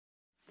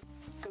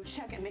Go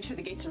check and make sure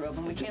the gates are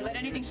open. We can't let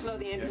anything slow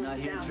the ambulance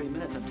down. They're not here in 3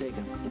 minutes. I'm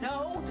taking.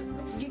 No,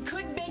 you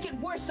could make it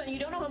worse, Sonny. You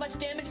don't know how much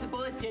damage the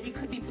bullet did. He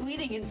could be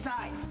bleeding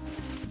inside.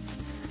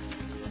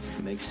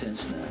 It makes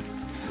sense now.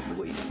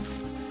 Wait,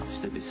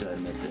 stood beside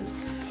him at the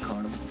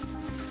carnival.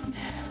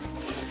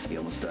 He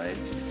almost died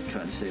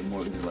trying to save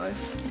Morgan's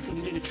life. If you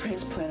needed a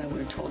transplant, I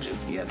would have told you.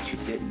 Yeah, but you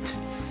didn't.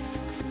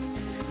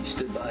 You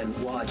stood by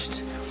and watched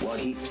while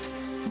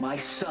my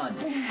son,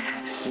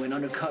 went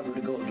undercover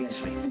to go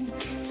against me.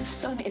 Your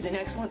son is an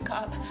excellent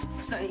cop.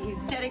 Sonny, he's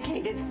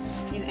dedicated.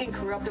 He's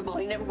incorruptible.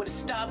 He never would have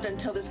stopped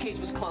until this case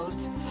was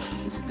closed.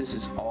 This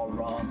is all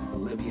wrong,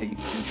 Olivia. You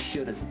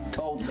should have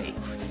told me.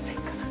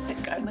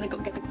 Thank God. I'm gonna go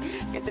get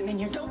them in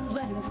here. Don't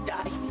let him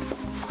die.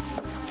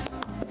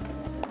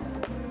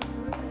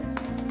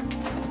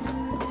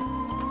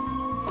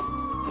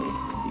 Hey,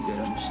 you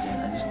gotta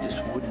understand, this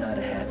would not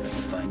have happened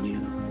if I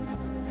knew.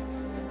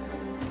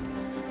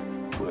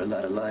 We're a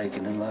lot alike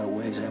and in a lot of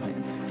ways. I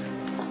mean,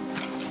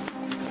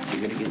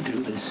 you're gonna get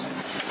through this.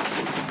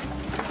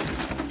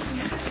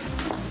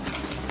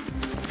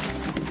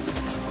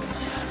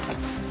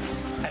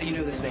 How do you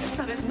know this man?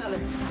 Not his mother.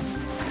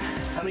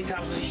 How many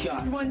times was he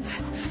shot? Once.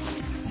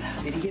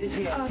 Did he hit his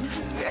head?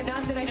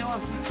 Not that I know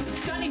of.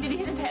 Sonny, did he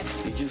hit his head?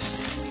 He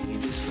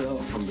just fell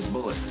from the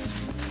bullet.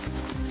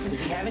 Does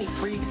he have any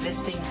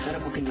pre-existing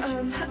medical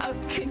conditions? A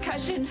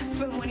concussion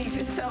from when he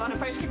just fell on a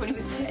fire escape when he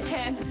was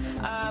 10.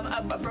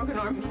 A broken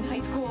arm in high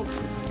school.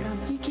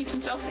 He keeps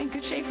himself in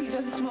good shape. He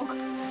doesn't smoke.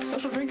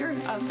 Social drinker.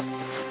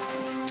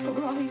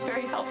 Overall, he's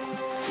very healthy.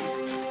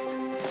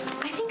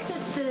 I think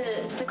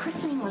that the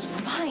christening was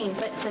fine,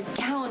 but the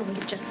gown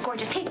was just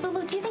gorgeous. Hey,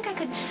 Lulu, do you think I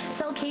could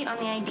sell Kate on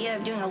the idea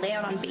of doing a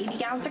layout on baby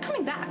gowns? They're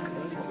coming back.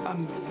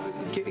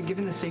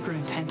 Given the sacred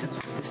intent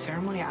of the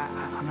ceremony,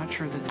 I'm not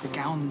sure that the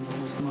gown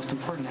was the most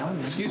important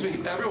element. Excuse me,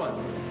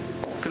 everyone.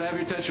 Could I have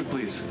your attention,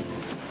 please?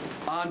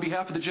 On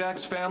behalf of the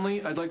Jacks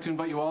family, I'd like to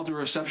invite you all to a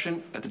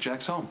reception at the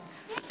Jacks home.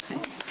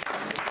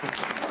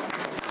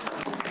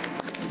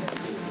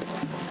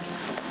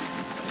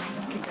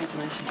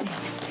 Congratulations.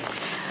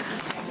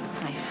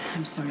 Hi,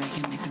 I'm sorry I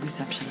can't make the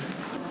reception.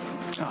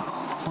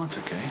 Oh, well, that's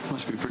okay.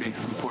 Must be a pretty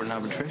important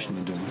arbitration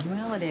you're doing.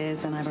 Well, it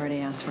is, and I've already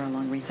asked for a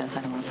long recess.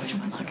 I don't want to push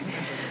my luck.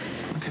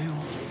 Okay,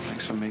 well,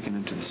 thanks for making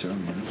it to the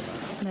ceremony.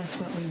 That's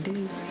what we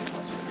do.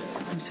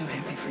 I'm so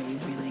happy for you,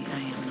 really. I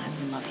am. I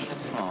love you.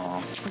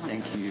 Oh,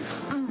 thank you.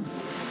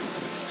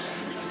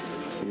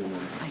 See you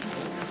later.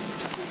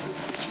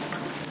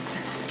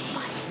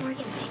 Bye.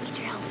 Morgan, I need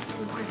your help. It's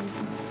important.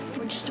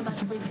 We're just about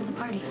to leave for the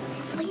party.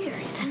 Later.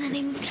 It's in the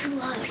name of true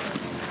love.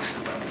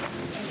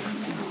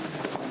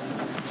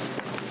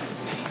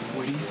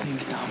 Where do you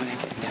think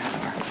Dominic and Dad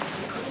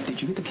are?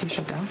 Did you get the case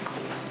shut down?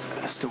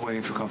 Still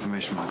waiting for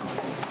confirmation, Michael.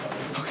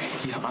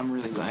 Okay, I'm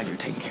really glad you're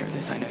taking care of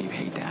this. I know you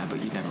hate Dad, but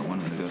you'd never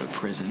want him to go to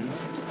prison.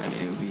 I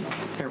mean, it would be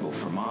terrible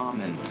for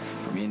Mom and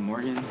for me and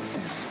Morgan.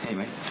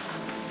 Anyway,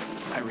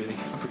 I really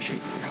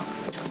appreciate your help.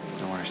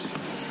 No worries.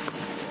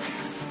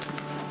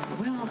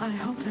 Well, I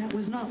hope that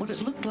was not what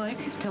it looked like,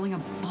 telling a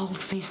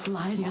bald-faced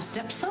lie to your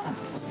stepson.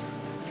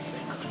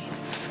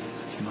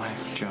 It's my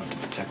job to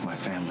protect my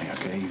family,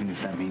 okay? Even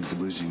if that means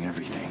losing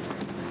everything.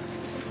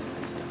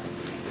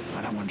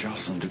 I don't want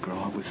Jocelyn to grow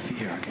up with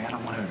fear, okay? I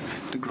don't want her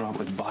to grow up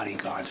with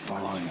bodyguards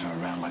following her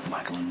around like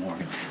Michael and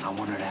Morgan. I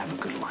want her to have a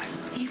good life.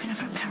 Even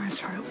if her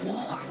parents are at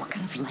war, what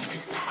kind of life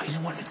is that? Oh, you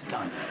know what? It's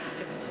done.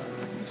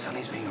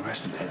 Sonny's being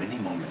arrested at any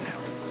moment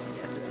now.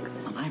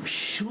 Well, I'm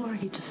sure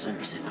he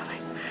deserves it, but I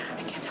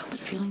can't help but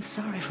feeling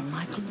sorry for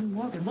Michael and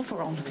Morgan. Well,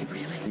 for all of you,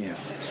 really. Yeah,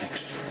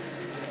 thanks.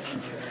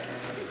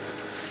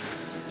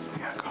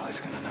 Yeah, Carly's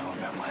gonna know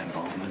about my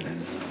involvement,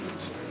 and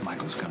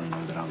Michael's gonna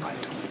know that I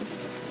lied to him.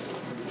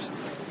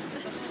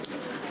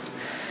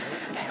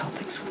 I hope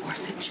it's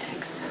worth it,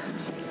 Jax.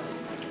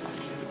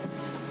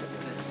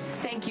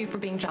 Thank you for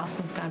being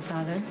Jocelyn's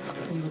godfather.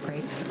 You were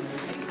great.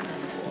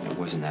 It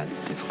wasn't that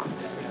difficult.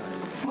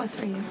 It was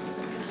for you.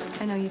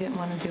 I know you didn't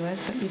want to do it,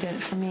 but you did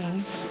it for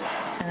me.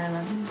 And I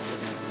love you.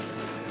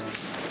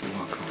 You're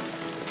welcome.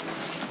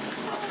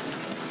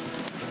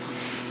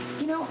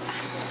 You know,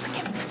 I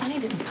can't believe Sonny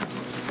didn't come.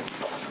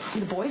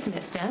 The boys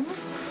missed him.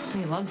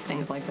 He loves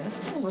things like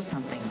this. Well,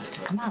 something must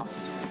have come out.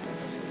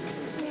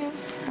 Yeah.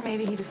 Or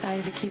maybe he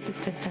decided to keep his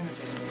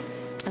distance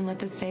and let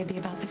this day be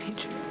about the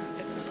future.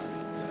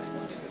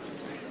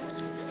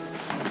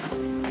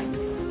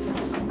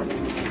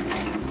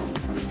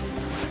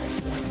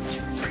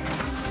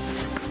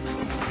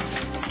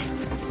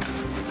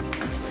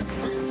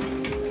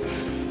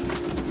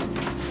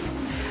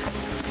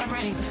 I'm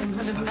ready.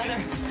 I'm his mother.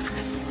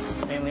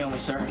 Family only,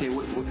 sir. Okay,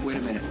 wait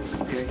a minute.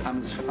 Okay, I'm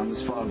his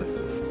father.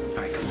 All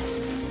right, come on.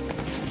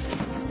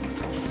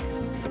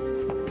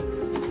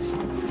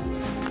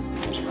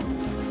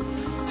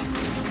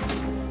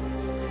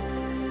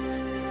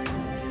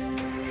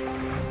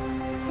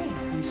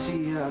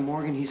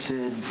 Morgan, he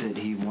said that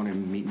he wanted to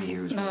meet me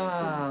here as well.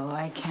 Oh,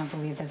 I can't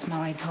believe this.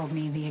 Molly told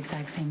me the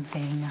exact same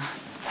thing.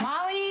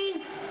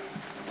 Molly!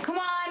 Come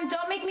on,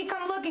 don't make me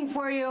come looking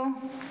for you.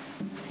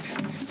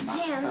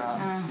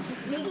 Sam,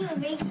 making a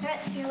vague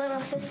threats to your little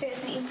sister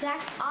is the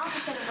exact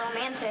opposite of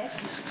romantic.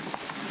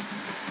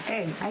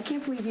 Hey, I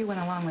can't believe you went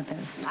along with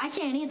this. I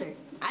can't either.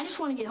 I just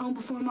want to get home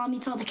before Mom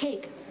eats all the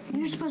cake.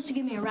 You're supposed to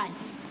give me a ride.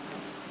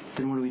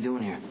 Then what are we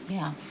doing here?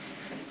 Yeah.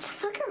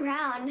 Just look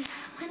around.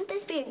 Wouldn't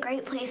this be a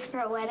great place for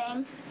a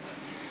wedding?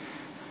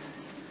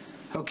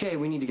 Okay,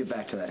 we need to get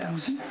back to that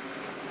house.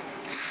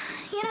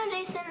 You know,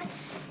 Jason,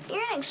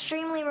 you're an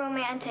extremely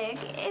romantic,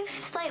 if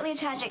slightly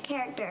tragic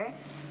character,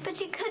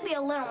 but you could be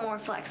a little more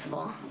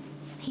flexible.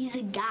 He's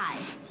a guy,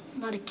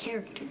 not a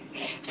character.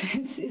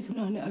 This is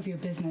none of your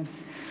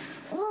business.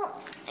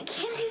 Well,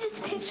 can't you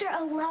just picture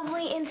a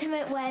lovely,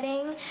 intimate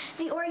wedding?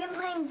 The organ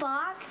playing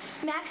Bach,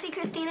 Maxie,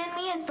 Christina, and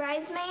me as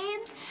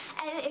bridesmaids?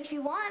 And if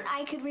you want,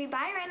 I could read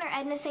Byron or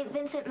Edna St.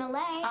 Vincent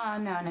Millay.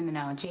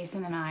 No.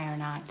 Jason and I are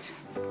not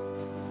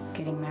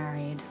getting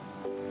married.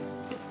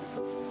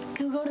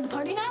 Can we go to the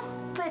party now?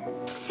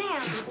 But,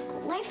 Sam,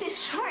 life is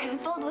short and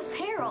filled with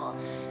peril,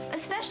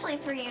 especially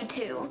for you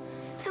two.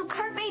 So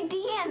carpe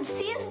diem,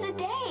 seize the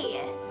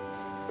day.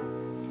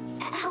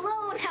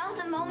 Hello,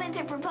 now's the moment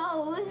to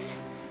propose.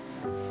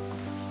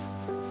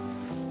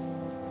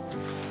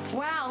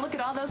 Wow, look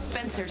at all those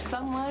Spencers.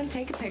 Someone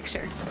take a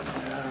picture.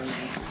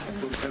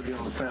 Looks heavy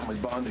on the family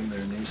bonding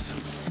there, niece.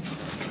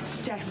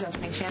 Jax is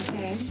opening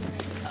champagne.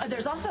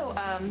 There's also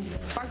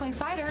sparkling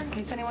cider, in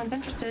case anyone's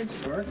interested.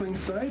 Sparkling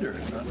cider.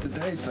 Not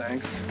today,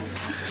 thanks.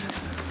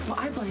 Well,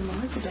 I blame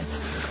Elizabeth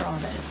for all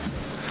this.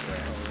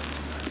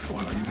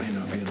 Well, you may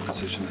not be in a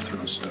position to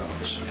throw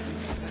stones.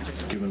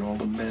 Given all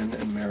the men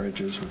and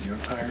marriages with your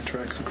tire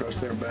tracks across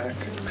their back.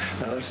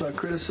 Now, that's not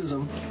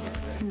criticism.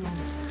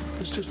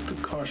 It's just a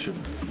caution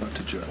not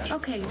to judge.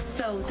 Okay,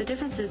 so the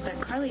difference is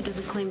that Carly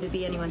doesn't claim to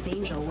be anyone's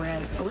angel,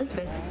 whereas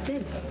Elizabeth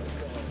did.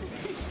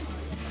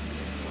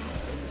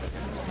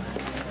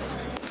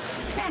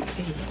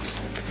 Maxie,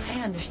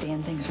 I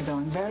understand things are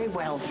going very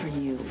well for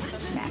you.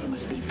 Matt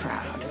must be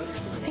proud.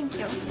 Thank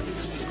you.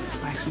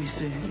 Max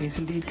is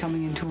indeed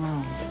coming into her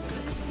own.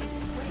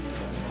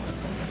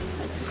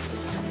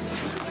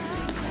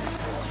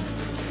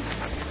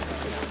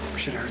 We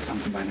should have heard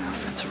something by now.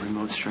 It's a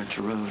remote stretch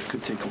of road. It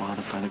could take a while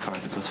to find a car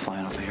that goes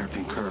flying off a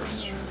hairpin curve.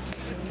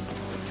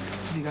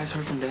 Have you guys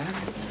heard from Dad?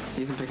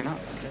 He isn't picking up.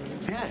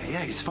 Yeah,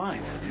 he's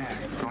fine. Yeah,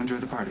 go enjoy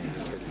the party.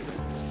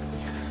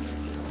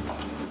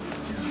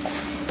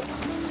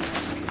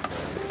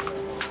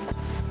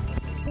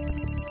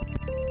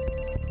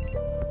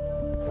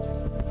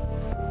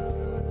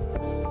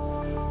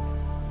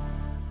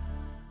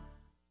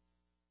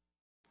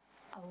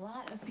 A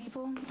lot of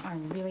people are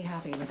really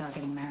happy without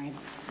getting married.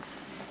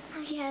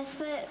 Yes,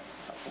 but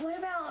what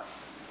about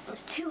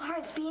two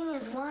hearts beating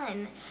as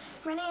one?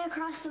 Running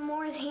across the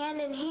moors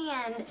hand in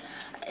hand?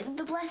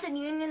 The blessed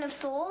union of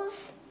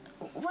souls?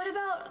 What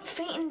about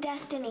fate and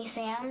destiny,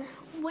 Sam?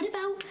 What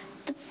about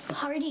the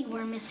party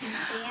we're missing,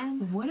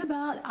 Sam? What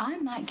about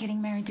I'm not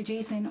getting married to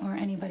Jason or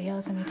anybody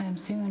else anytime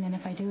soon, and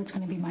if I do, it's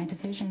going to be my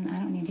decision. I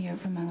don't need to hear it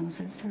from my little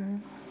sister.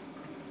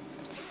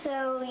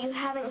 So you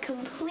haven't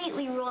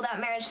completely ruled out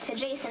marriage to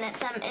Jason at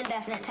some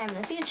indefinite time in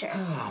the future?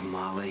 Oh,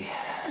 Molly.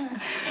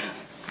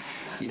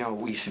 You know,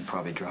 we should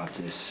probably drop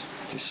this.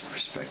 Just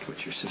respect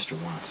what your sister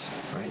wants,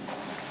 right?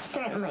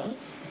 Certainly.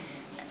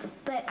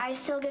 But I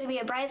still get to be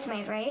a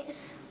bridesmaid, right?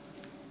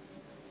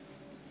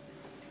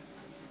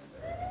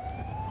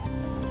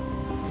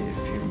 If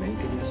you're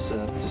making this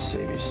up to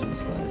save your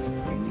son's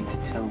life, you need to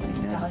tell me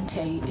now.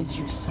 Dante is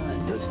your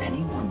son. Does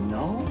anyone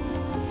know?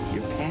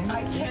 Your parents?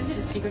 I kept it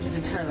a secret his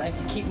entire life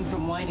to keep him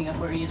from winding up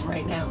where he is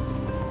right now.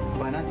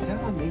 Why not tell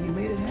him? Maybe you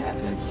made it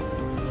happen.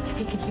 If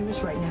he can hear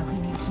us right now, he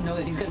needs to know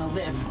that he's gonna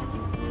live.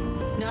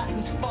 Not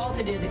whose fault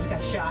it is if he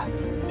got shot.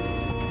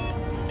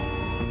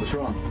 What's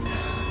wrong?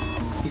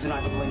 He's an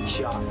hypovolemic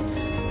shock.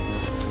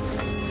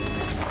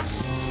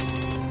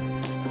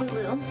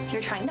 Lulu,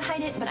 you're trying to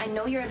hide it, but I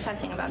know you're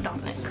obsessing about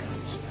Dominic.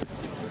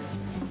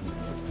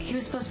 He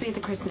was supposed to be at the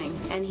christening,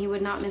 and he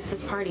would not miss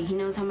this party. He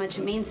knows how much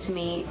it means to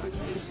me.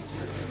 He's just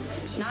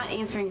not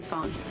answering his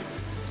phone.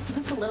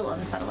 That's a little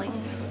unsettling.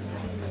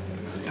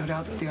 No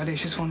doubt the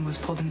audacious one was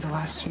pulled into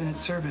last-minute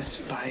service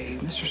by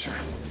Mr. Sir.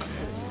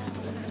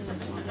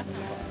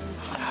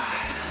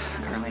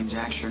 Carly and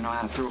Jack sure know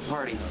how to throw a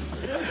party.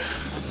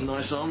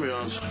 Nice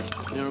ambiance.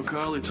 You know,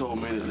 Carly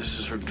told me that this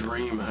is her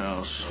dream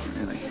house.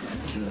 Really?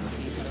 Yeah.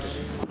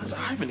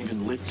 I haven't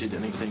even lifted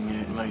anything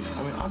yet. Nice.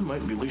 I mean, I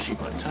might be losing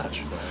my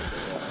touch.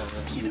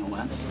 You know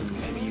what?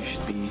 Maybe you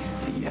should be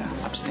the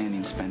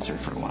upstanding Spencer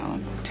for a while.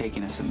 I'm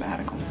taking a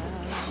sabbatical.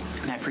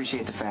 And I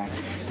appreciate the fact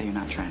that you're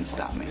not trying to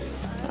stop me.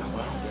 Oh,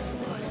 well,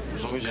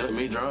 as long as you let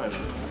me drive.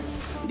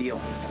 Deal.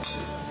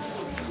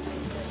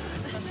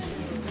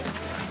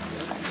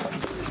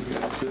 You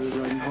guys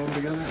riding home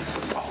together?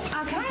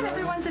 Can I have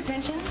everyone's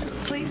attention,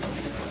 please?